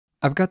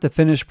I've got the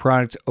finished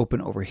product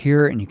open over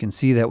here, and you can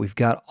see that we've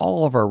got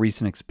all of our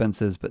recent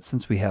expenses, but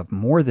since we have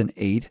more than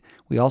 8,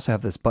 we also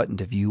have this button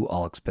to view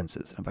all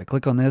expenses. And if I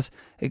click on this,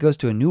 it goes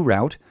to a new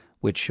route,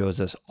 which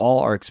shows us all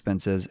our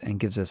expenses and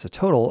gives us a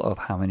total of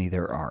how many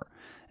there are.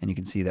 And you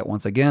can see that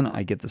once again,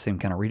 I get the same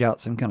kind of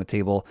readout, same kind of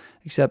table,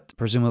 except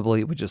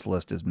presumably it would just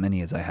list as many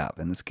as I have.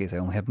 In this case, I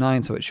only have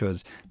 9, so it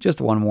shows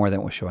just one more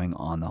than was showing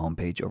on the home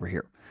page over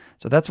here.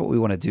 So that's what we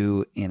want to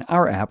do in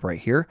our app right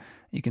here.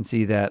 You can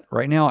see that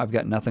right now I've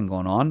got nothing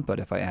going on, but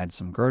if I add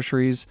some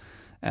groceries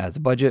as a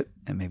budget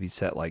and maybe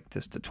set like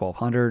this to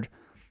 1200,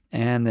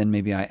 and then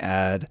maybe I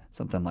add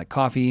something like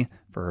coffee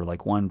for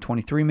like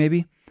 123 maybe,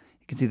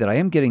 you can see that I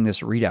am getting this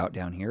readout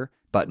down here.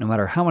 But no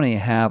matter how many I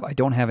have, I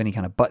don't have any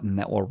kind of button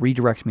that will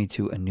redirect me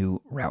to a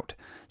new route.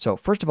 So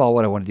first of all,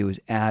 what I want to do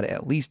is add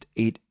at least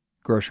 8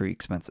 grocery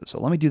expenses. So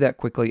let me do that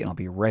quickly and I'll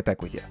be right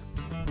back with you.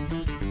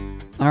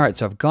 All right,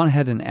 so I've gone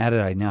ahead and added,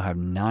 I now have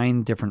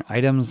 9 different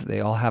items. They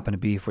all happen to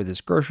be for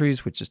this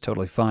groceries, which is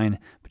totally fine.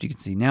 But you can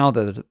see now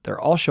that they're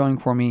all showing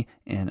for me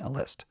in a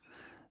list.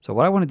 So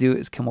what I want to do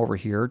is come over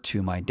here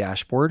to my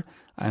dashboard.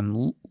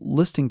 I'm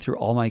listing through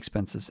all my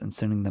expenses and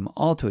sending them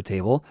all to a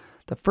table.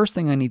 The first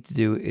thing I need to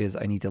do is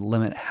I need to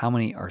limit how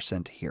many are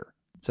sent here.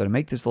 So to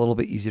make this a little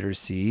bit easier to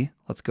see,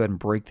 let's go ahead and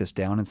break this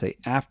down and say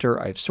after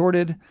I've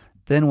sorted,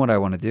 then what I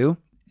want to do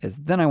is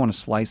then I want to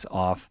slice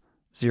off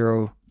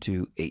 0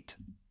 to 8.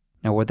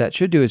 Now what that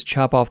should do is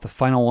chop off the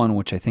final one,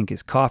 which I think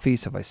is coffee.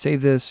 So if I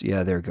save this,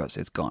 yeah, there it goes,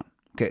 it's gone.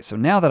 Okay, so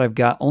now that I've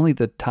got only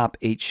the top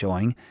 8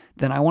 showing,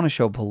 then I want to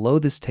show below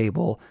this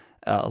table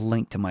a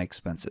link to my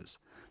expenses.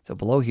 So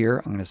below here,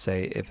 I'm going to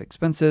say if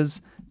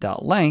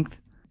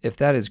expenses.length, if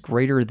that is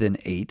greater than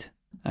 8,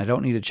 I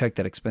don't need to check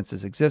that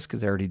expenses exist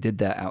because I already did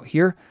that out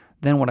here,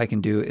 then what I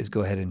can do is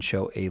go ahead and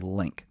show a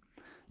link.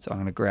 So I'm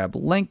going to grab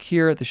link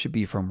here. This should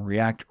be from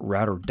React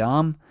Router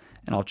DOM,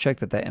 and I'll check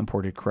that that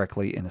imported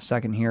correctly in a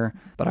second here,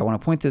 but I want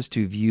to point this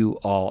to view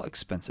all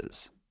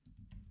expenses.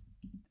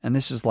 And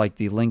this is like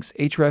the links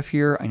href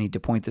here. I need to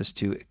point this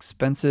to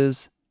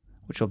expenses,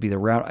 which will be the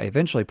route I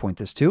eventually point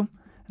this to.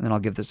 And then I'll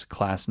give this a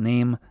class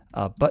name,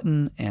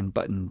 button and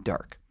button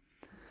dark.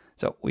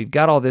 So we've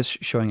got all this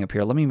showing up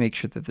here. Let me make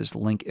sure that this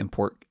link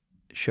import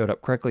showed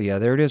up correctly. Yeah,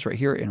 there it is right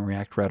here in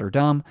React Router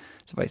DOM.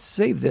 So if I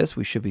save this,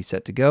 we should be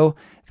set to go.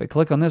 If I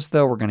click on this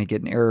though, we're going to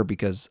get an error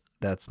because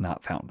that's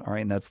not found. All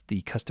right, and that's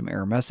the custom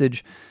error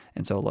message.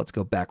 And so let's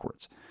go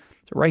backwards.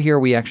 So right here,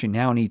 we actually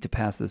now need to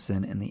pass this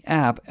in the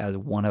app as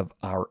one of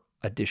our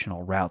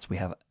additional routes we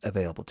have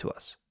available to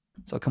us.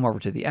 So I'll come over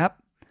to the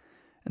app,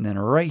 and then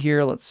right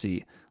here, let's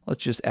see.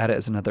 Let's just add it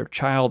as another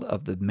child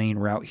of the main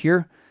route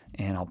here,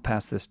 and I'll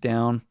pass this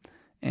down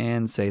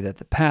and say that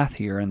the path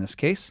here, in this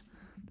case,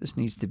 this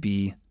needs to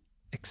be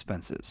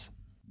expenses.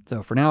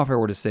 So for now, if I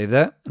were to save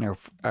that, and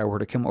if I were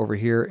to come over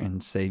here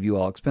and say view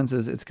all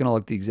expenses, it's going to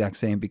look the exact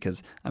same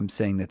because I'm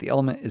saying that the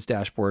element is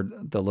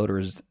dashboard, the loader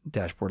is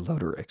dashboard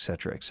loader,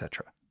 etc.,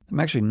 etc. I'm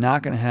actually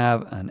not going to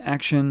have an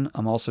action.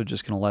 I'm also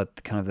just going to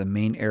let kind of the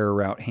main error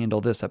route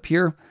handle this up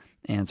here.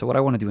 And so what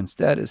I want to do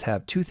instead is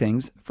have 2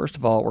 things. First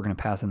of all, we're going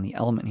to pass in the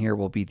element here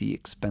will be the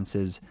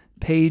expenses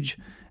page,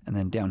 and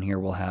then down here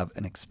we'll have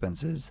an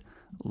expenses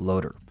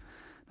loader.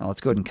 Now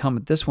let's go ahead and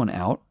comment this one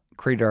out,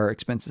 create our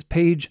expenses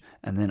page,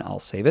 and then I'll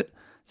save it.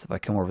 So if I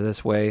come over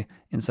this way,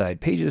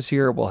 inside pages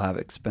here, we'll have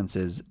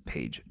expenses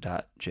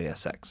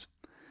page.jsx.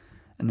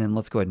 And then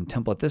let's go ahead and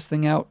template this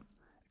thing out,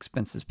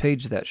 expenses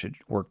page, that should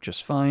work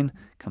just fine.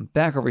 Come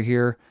back over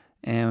here,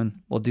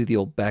 and we'll do the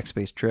old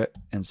backspace trick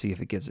and see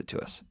if it gives it to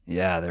us.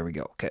 Yeah, there we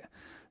go. Okay.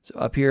 So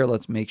up here,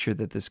 let's make sure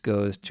that this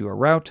goes to a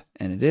route,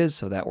 and it is,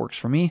 so that works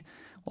for me.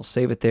 We'll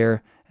save it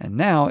there, and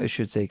now it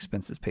should say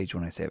expenses page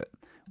when I save it,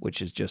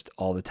 which is just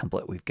all the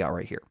template we've got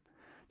right here.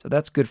 So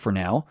that's good for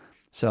now.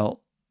 So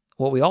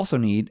what we also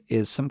need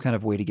is some kind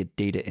of way to get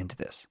data into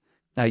this.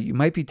 Now you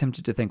might be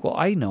tempted to think, well,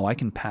 I know I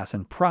can pass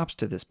in props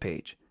to this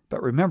page.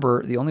 But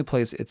remember, the only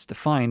place it's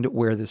defined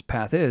where this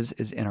path is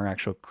in our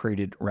actual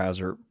created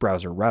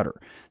browser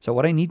router. So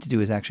what I need to do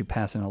is actually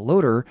pass in a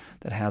loader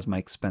that has my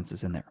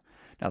expenses in there.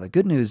 Now the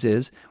good news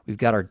is we've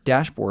got our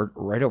dashboard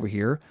right over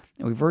here,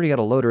 and we've already got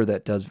a loader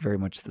that does very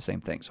much the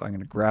same thing. So I'm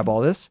going to grab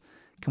all this,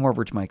 come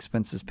over to my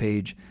expenses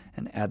page,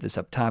 and add this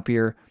up top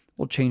here.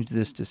 We'll change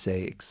this to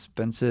say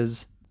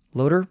expenses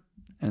loader.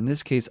 And in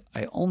this case,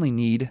 I only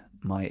need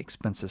my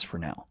expenses for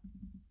now.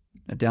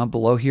 Now down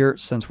below here,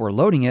 since we're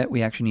loading it,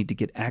 we actually need to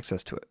get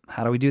access to it.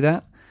 How do we do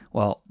that?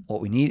 Well,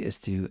 what we need is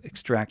to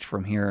extract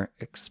from here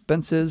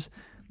expenses,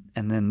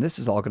 and then this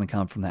is all going to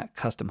come from that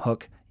custom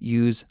hook,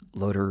 use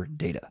loader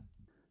data.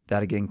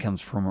 That again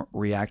comes from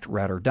React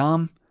Router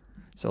DOM.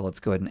 So let's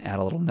go ahead and add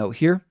a little note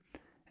here.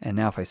 And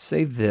now if I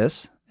save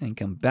this and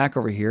come back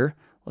over here,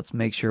 let's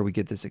make sure we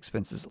get this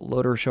expenses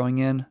loader showing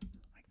in like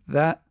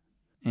that.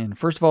 And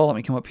first of all, let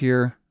me come up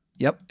here.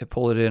 Yep, it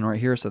pulled it in right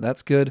here, so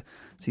that's good.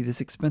 See, this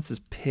expenses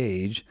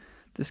page,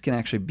 this can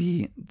actually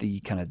be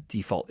the kind of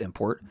default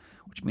import,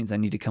 which means I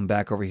need to come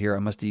back over here. I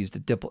must have used a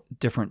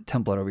different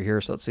template over here.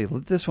 So let's see,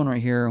 this one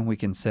right here, we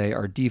can say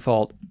our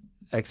default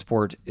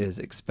export is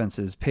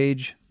expenses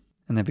page.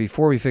 And then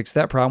before we fix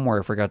that problem where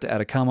I forgot to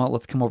add a comma,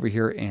 let's come over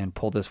here and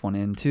pull this one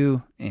in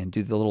too and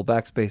do the little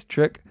backspace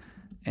trick.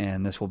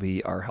 And this will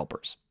be our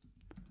helpers.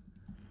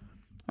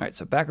 All right,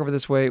 so back over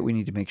this way, we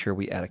need to make sure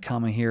we add a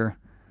comma here,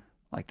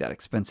 like that,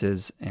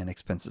 expenses and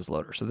expenses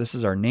loader. So this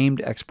is our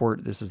named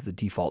export. This is the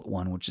default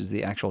one, which is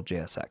the actual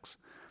JSX.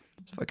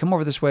 So if I come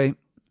over this way,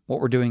 what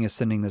we're doing is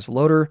sending this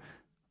loader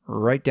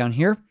right down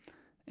here,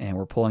 and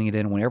we're pulling it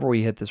in. Whenever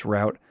we hit this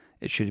route,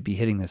 it should be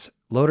hitting this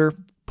loader,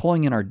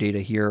 pulling in our data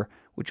here,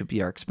 which would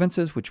be our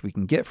expenses, which we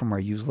can get from our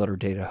use loader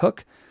data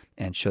hook,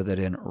 and show that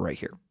in right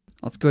here.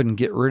 Let's go ahead and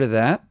get rid of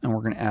that, and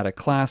we're going to add a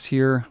class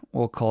here.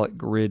 We'll call it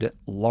grid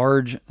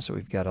large. So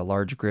we've got a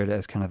large grid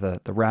as kind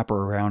of the wrapper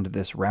around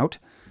this route.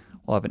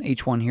 We'll have an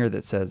H1 here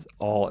that says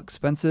all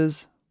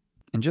expenses.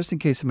 And just in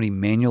case somebody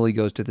manually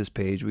goes to this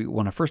page, we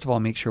want to first of all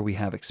make sure we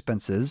have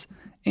expenses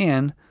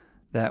and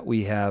that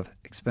we have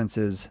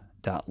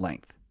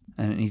expenses.length.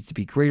 And it needs to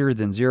be greater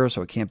than 0,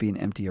 so it can't be an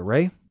empty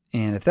array.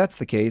 And if that's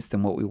the case,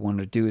 then what we want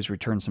to do is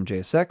return some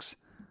JSX.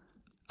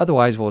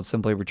 Otherwise, we'll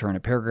simply return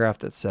a paragraph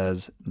that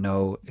says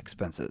no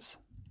expenses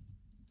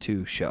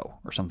to show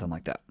or something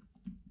like that.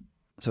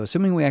 So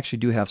assuming we actually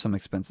do have some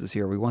expenses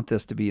here, we want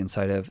this to be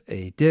inside of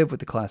a div with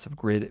the class of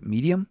grid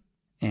medium.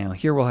 And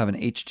here we'll have an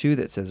H2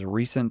 that says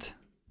recent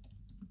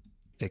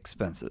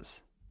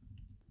expenses.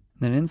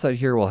 Then inside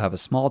here, we'll have a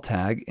small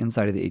tag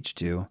inside of the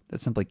H2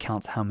 that simply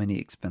counts how many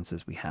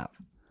expenses we have.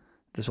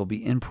 This will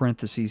be in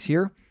parentheses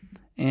here,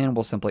 and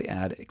we'll simply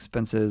add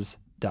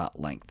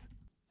expenses.length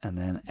and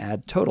then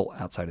add total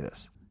outside of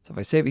this. So if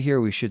I save it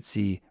here, we should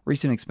see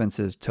recent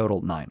expenses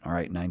total 9. All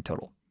right, 9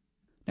 total.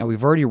 Now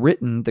we've already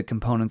written the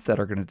components that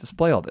are going to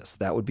display all this.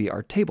 That would be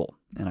our table.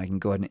 And I can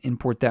go ahead and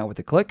import that with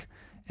a click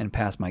and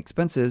pass my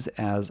expenses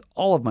as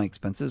all of my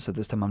expenses. So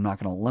this time I'm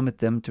not going to limit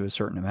them to a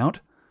certain amount,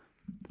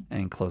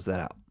 and close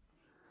that out.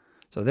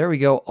 So there we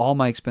go. All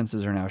my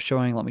expenses are now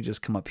showing. Let me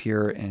just come up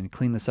here and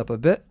clean this up a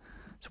bit.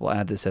 So we'll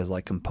add this as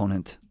like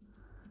component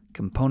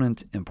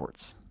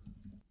imports.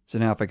 So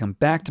now if I come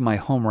back to my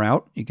home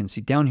route, you can see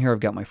down here I've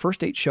got my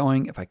first 8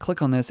 showing. If I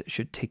click on this, it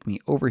should take me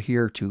over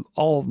here to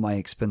all of my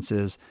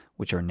expenses,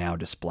 which are now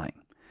displaying.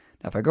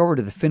 Now if I go over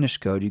to the finished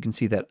code, you can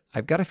see that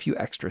I've got a few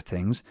extra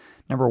things.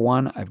 Number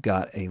one, I've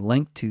got a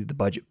link to the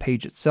budget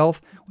page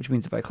itself, which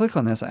means if I click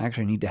on this, I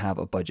actually need to have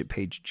a budget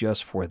page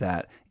just for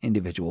that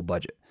individual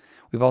budget.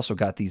 We've also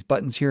got these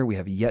buttons here we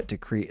have yet to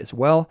create as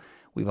well.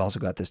 We've also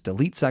got this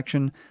delete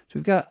section. So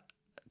we've got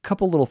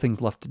couple little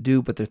things left to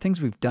do, but they're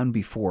things we've done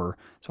before,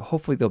 so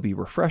hopefully they'll be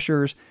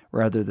refreshers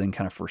rather than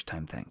kind of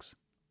first-time things.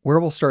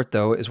 Where we'll start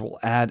though is we'll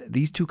add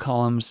these 2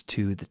 columns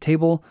to the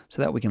table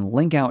so that we can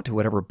link out to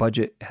whatever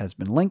budget has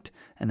been linked,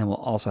 and then we'll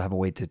also have a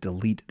way to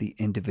delete the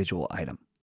individual item.